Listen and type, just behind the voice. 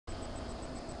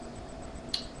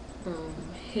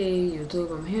Hey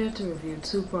YouTube, I'm here to review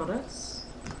two products,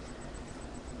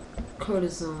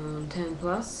 Cortizone 10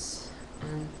 Plus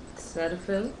and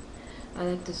Cetaphil. I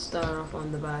like to start off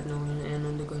on the bad note and end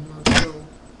on the good note. So,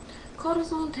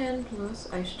 Cortizone 10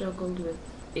 Plus, I struggled with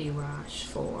a rash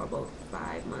for about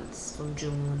 5 months from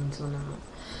June until now,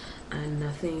 and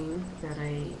nothing that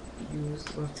I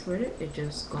used worked for it. It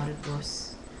just got it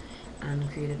worse and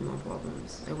created more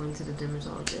problems. I went to the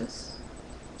dermatologist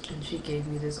and she gave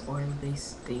me this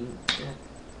oil-based thing that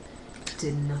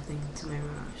did nothing to my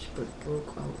rash but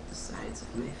broke out the sides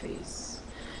of my face.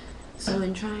 So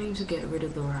in trying to get rid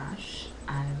of the rash,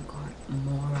 I've got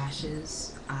more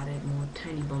rashes added, more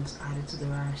tiny bumps added to the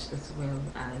rash, as well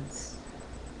as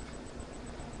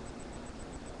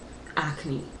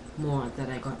acne, more that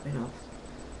I got rid of.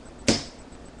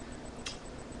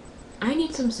 I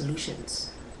need some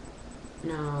solutions.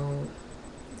 Now,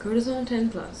 Cortizone 10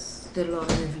 Plus did a lot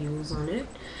of reviews on it,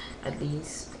 at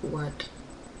least what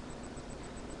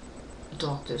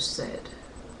doctors said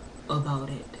about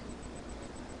it.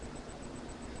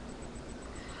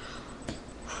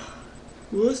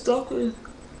 Most doctors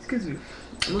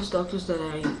that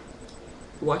I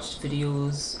watched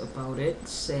videos about it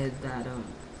said that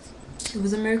it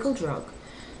was a miracle drug.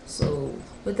 So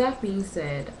with that being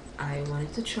said, I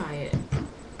wanted to try it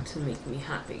to make me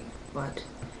happy, but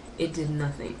it did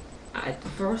nothing. At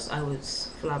first I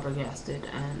was flabbergasted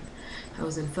and I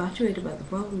was infatuated by the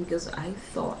problem because I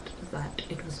thought that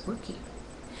it was working,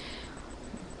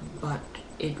 but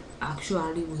it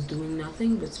actually was doing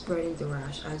nothing but spreading the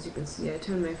rash. As you can see, I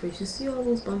turned my face, you see all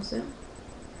those bumps there?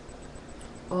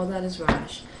 All that is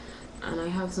rash, and I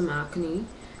have some acne,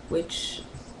 which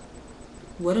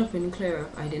would have been clearer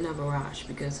if I didn't have a rash,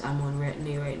 because I'm on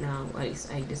Retin-A right now. At least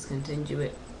I discontinue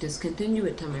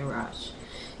it till my rash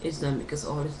is done, because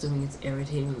all it's doing is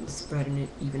irritating and spreading it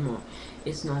even more.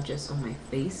 It's not just on my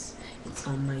face, it's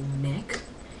on my neck,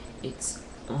 it's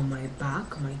on my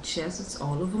back, my chest, it's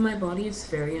all over my body. It's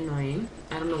very annoying.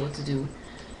 I don't know what to do.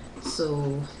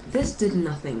 So this did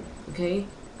nothing, okay?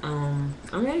 I'm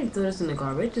ready to throw this in the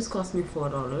garbage. This cost me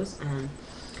 $4, and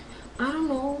I don't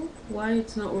know why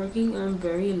it's not working. I'm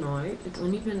very annoyed. It's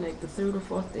only been like the 3rd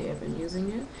or 4th day I've been using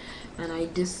it, and I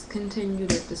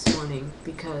discontinued it this morning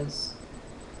because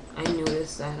I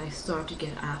noticed that I started to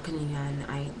get acne and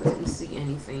I didn't see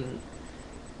anything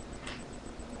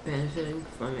benefiting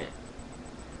from it.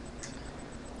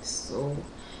 So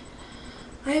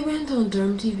I went on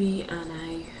Derm TV and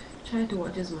I tried to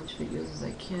watch as much videos as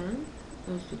I can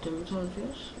of the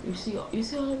dermatologist. You see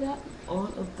all of that? All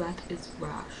of that is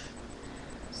rash.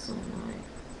 So annoying.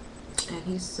 And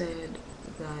he said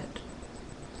that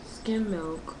skim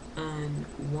milk and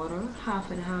water,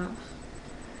 half and half,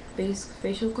 basic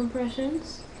facial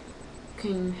compressions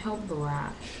can help the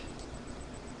rash.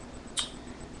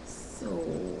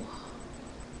 So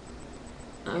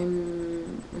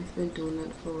I've been doing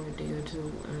it for a day or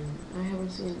two and I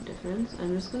haven't seen a difference.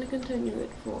 I'm just gonna continue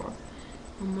it for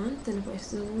a month, and if I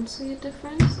still don't see a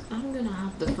difference, I'm gonna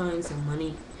have to find some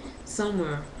money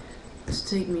somewhere to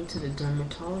take me to the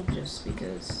dermatologist,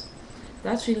 because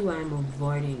that's really why I'm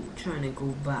avoiding trying to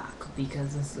go back,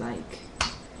 because it's like,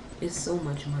 it's so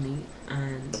much money,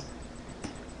 and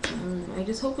I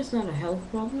just hope it's not a health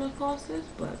problem that caused this.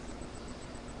 But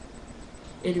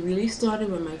it really started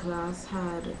when my class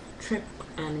had a trip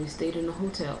and we stayed in a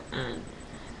hotel, and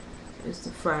it's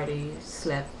the Friday,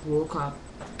 slept, woke up,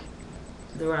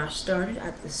 the rash started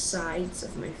at the sides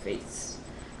of my face.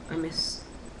 I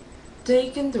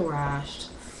mistaken the rash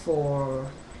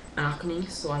for acne,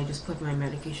 so I just put my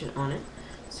medication on it,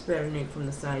 spreading it from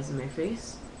the sides of my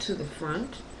face to the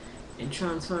front and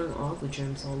transferring all the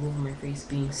germs all over my face,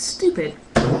 being stupid.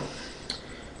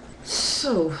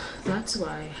 So that's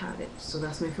why I had it. So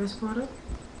that's my first product.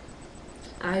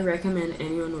 I recommend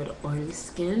anyone with oily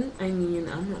skin. I mean,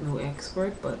 I'm not no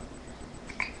expert, but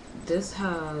this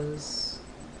has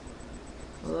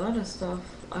a lot of stuff.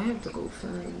 I have to go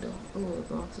find all the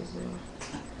boxes there.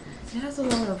 It has a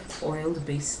lot of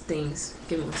oil-based things.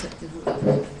 Give me 1 second.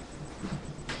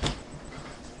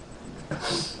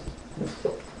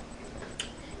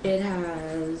 It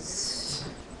has,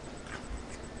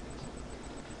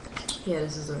 yeah,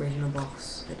 this is the original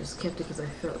box. I just kept it because I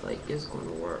felt like it's going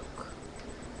to work.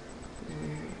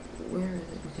 Where is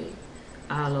it? Okay.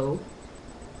 Aloe,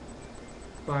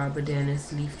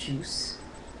 barbadennis leaf juice,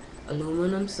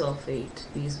 aluminum sulfate,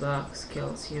 beeswax,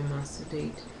 calcium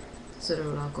acetate,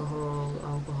 cetyl alcohol,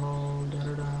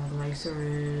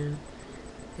 glycerin.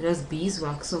 It has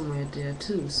beeswax somewhere there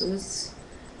too. So it's,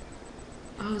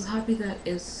 I was happy that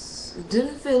it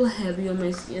didn't feel heavy on my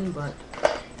skin, but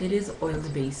It is oil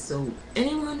based, so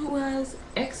anyone who has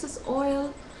excess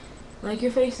oil, like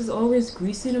your face is always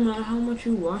greasy no matter how much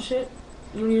you wash it,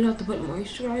 you don't even have to put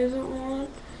moisturizer on,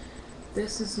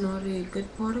 this is not a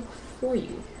good product for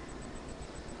you.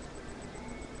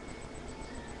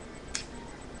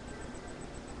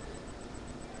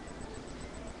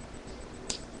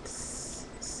 This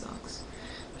sucks.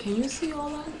 Can you see all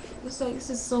that? It's like,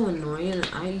 this is so annoying, and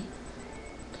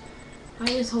I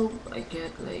just hope I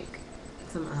get like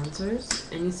some answers,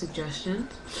 any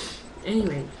suggestions.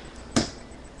 Anyway,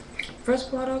 first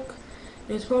product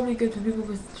is probably good for people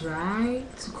with dry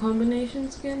to combination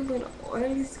skin, but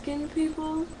oily skin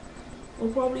people, or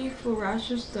probably for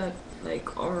rashes that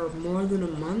like are more than a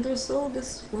month or so.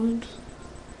 This won't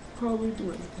probably do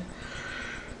anything.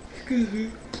 Excuse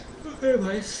me. Okay,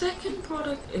 my second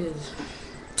product is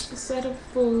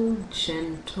Cetaphil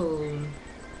Gentle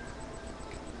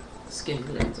Skin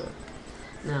Cleanser.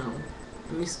 Now,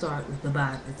 let me start with the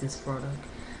bad with this product.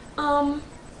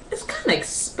 It's kind of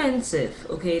expensive,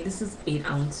 okay? This is 8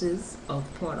 ounces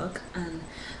of product, and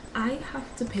I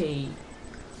have to pay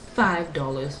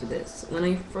 $5 for this. When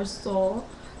I first saw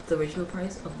the original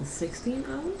price of the 16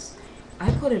 ounce,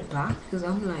 I put it back because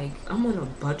I'm like, I'm on a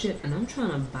budget and I'm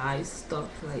trying to buy stuff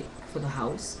like for the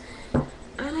house,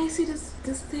 and I see this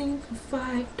thing for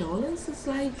 $5. It's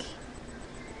like,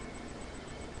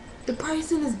 the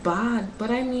pricing is bad,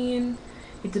 but I mean,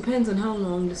 it depends on how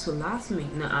long this will last me.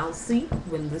 Now I'll see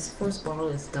when this first bottle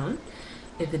is done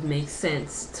if it makes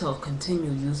sense to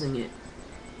continue using it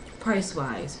price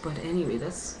wise, but anyway,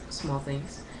 that's small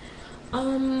things.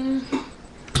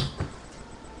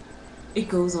 It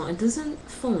goes on, it doesn't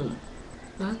foam.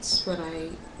 That's what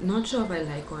I not sure if I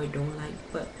like or I don't like,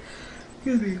 but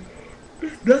excuse me,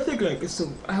 nothing like a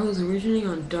soap. I was originally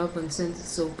on Dove and scented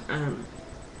soap, and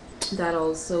that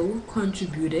also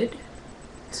contributed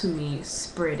to me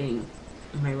spreading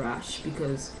my rash,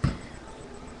 because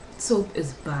soap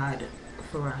is bad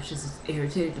for rashes. It's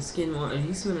irritated the skin more. At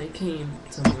least when I came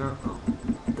to America,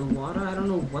 the water, I don't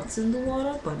know what's in the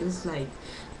water, but it's like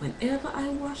whenever I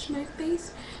wash my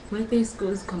face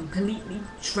goes completely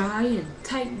dry and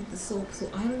tight with the soap, so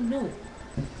I don't know.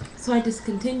 So I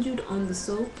discontinued on the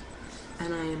soap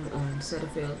and I am on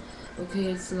Cetaphil. Okay,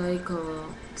 it's like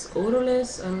it's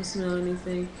odorless, I don't smell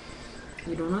anything.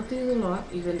 You don't have to use a lot,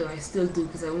 even though I still do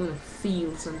because I want to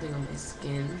feel something on my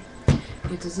skin.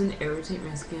 It doesn't irritate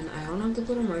my skin. I don't have to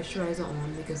put a moisturizer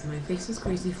on because my face is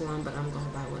greasy for one, but I'm gonna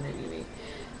buy one anyway.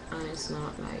 And it's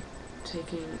not like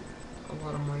taking a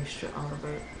lot of moisture out of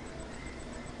it.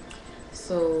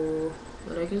 So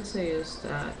what I can say is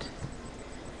that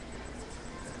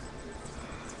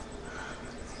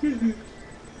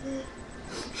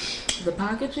the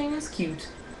packaging is cute,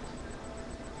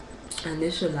 and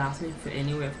this should last me for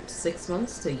anywhere from 6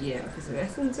 months to a year. If it's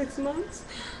less than 6 months,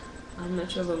 I'm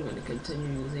not sure if I'm going to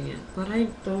continue using it, but I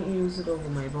don't use it over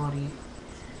my body.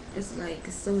 It's like,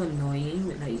 it's so annoying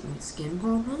with like my skin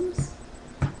problems.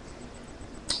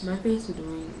 My face was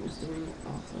doing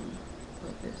awesome,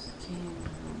 but this came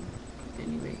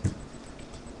anyway.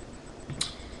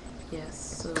 Yes,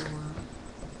 so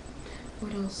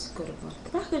what else good about it? The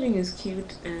packaging is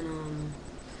cute, and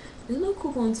there's no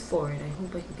coupons for it. I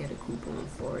hope I can get a coupon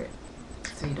for it.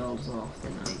 $3 off the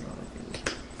 $9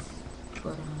 fee.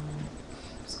 But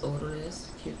it's odorless,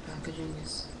 cute packaging.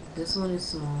 This one is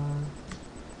small.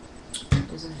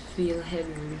 Doesn't feel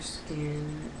heavy on your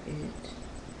skin.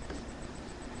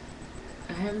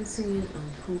 I haven't seen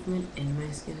improvement in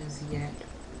my skin as yet,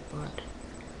 but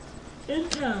in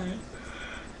time.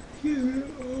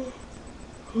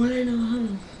 What I know,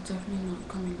 I'm definitely not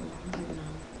coming on right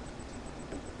now.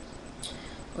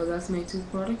 Well, that's my 2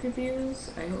 product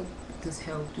reviews. I hope this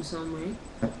helped you some way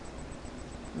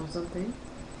or something.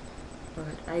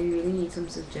 But I really need some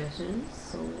suggestions.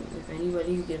 So if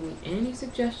anybody can give me any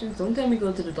suggestions, don't tell me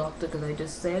go to the doctor because I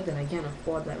just said that I can't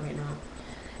afford that right now.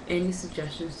 Any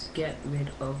suggestions to get rid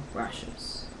of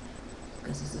rashes,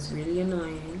 because this is really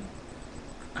annoying.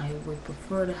 I would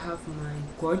prefer to have my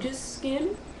gorgeous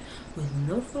skin with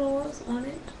no flaws on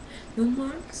it, no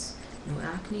marks, no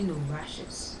acne, no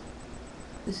rashes.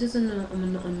 This is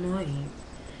annoying.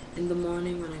 In the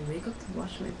morning when I wake up to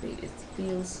wash my face, it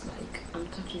feels like I'm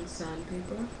touching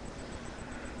sandpaper.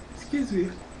 Excuse me.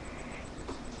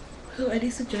 So any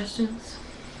suggestions?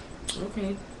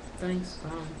 Okay, thanks,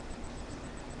 bye.